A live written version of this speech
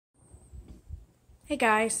Hey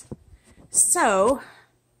guys, so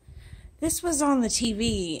this was on the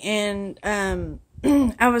TV and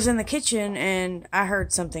I was in the kitchen and I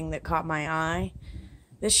heard something that caught my eye.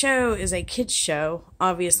 This show is a kids show,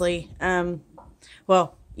 obviously.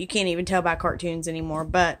 Well, you can't even tell by cartoons anymore,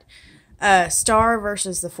 but Star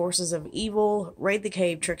versus the Forces of Evil, Raid the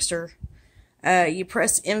Cave Trickster. You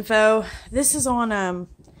press info. This is on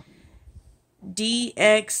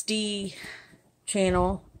DXD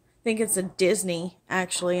channel. I think it's a Disney,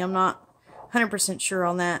 actually. I'm not 100% sure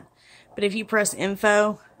on that. But if you press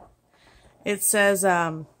info, it says,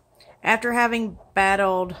 after having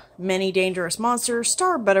battled many dangerous monsters,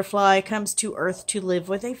 Star Butterfly comes to Earth to live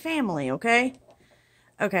with a family, okay?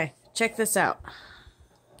 Okay, check this out.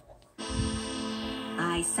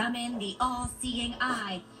 I summon the all-seeing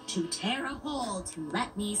eye to tear a hole to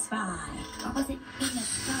let me spy. Or was it in the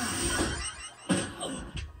sky?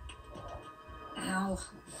 Ow.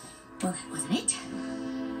 Well, that wasn't it.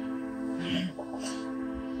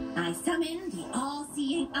 I summon the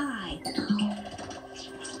all-seeing eye.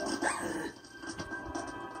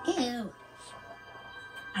 Ew.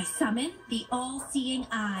 I summon the all-seeing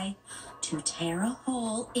eye to tear a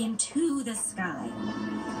hole into the sky.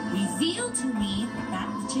 Reveal to me that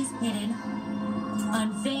which is hidden.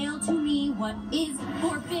 Unveil to me what is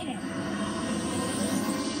forbidden.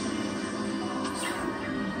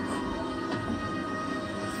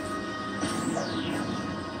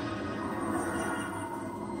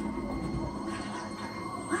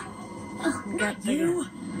 Got you.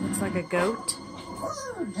 Looks like a goat.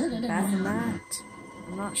 Bad than that.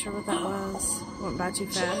 I'm not sure what that was. Went by too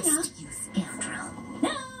fast. You scoundrel.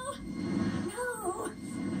 No! No!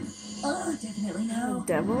 Oh, definitely no.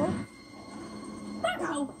 Devil?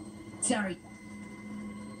 No! Sorry.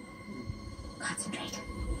 Concentrate.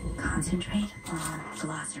 Concentrate on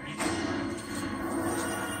glossary.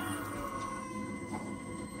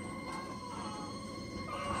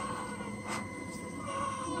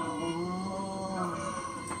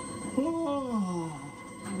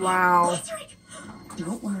 Wow.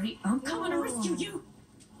 Don't worry, I'm coming to rescue you.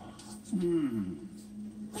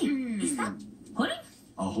 Wait, is that pudding?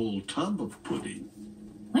 A whole tub of pudding.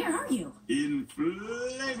 Where are you? In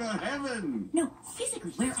flavor heaven. No,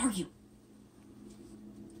 physically, where are you?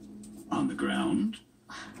 On the ground?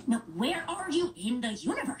 No, where are you in the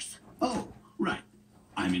universe? Oh, right.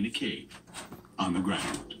 I'm in a cave. On the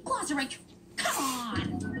ground. Glossary, come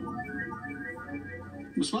on!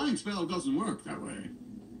 The spying spell doesn't work that way.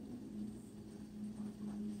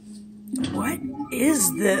 What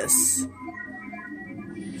is this?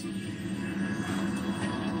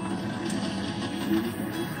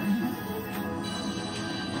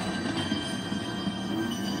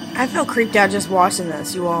 I feel creeped out just watching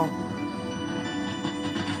this, you all.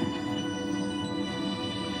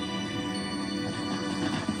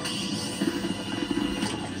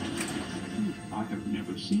 I have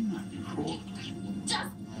never seen that before.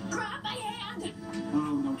 Just grab my hand!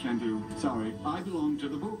 Oh, no can do. Sorry. I belong to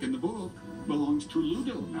the book, and the book belongs to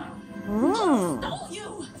Ludo now. Stole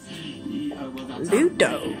you! Yeah, well, that's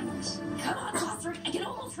Ludo. Come on, Glossary, I can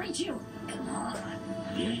almost reach you. Come on.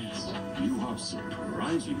 Yes, you are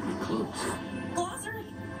surprisingly close. Glossary,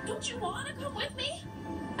 don't you want to come with me?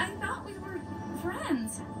 I thought we were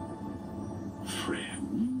friends.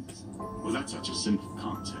 Friends? Well, that's such a simple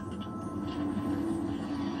concept.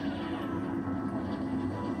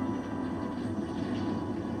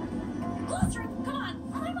 Glossary, come on.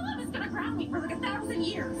 My mom is going to ground me for like 1,000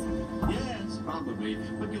 years. Yes, probably,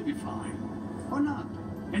 but you'll be fine. Or not.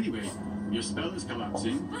 Anyway, your spell is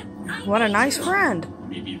collapsing. But I What a need nice you. friend.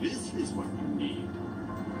 Maybe this is what you need.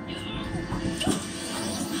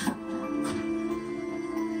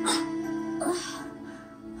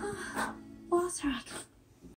 Glossary,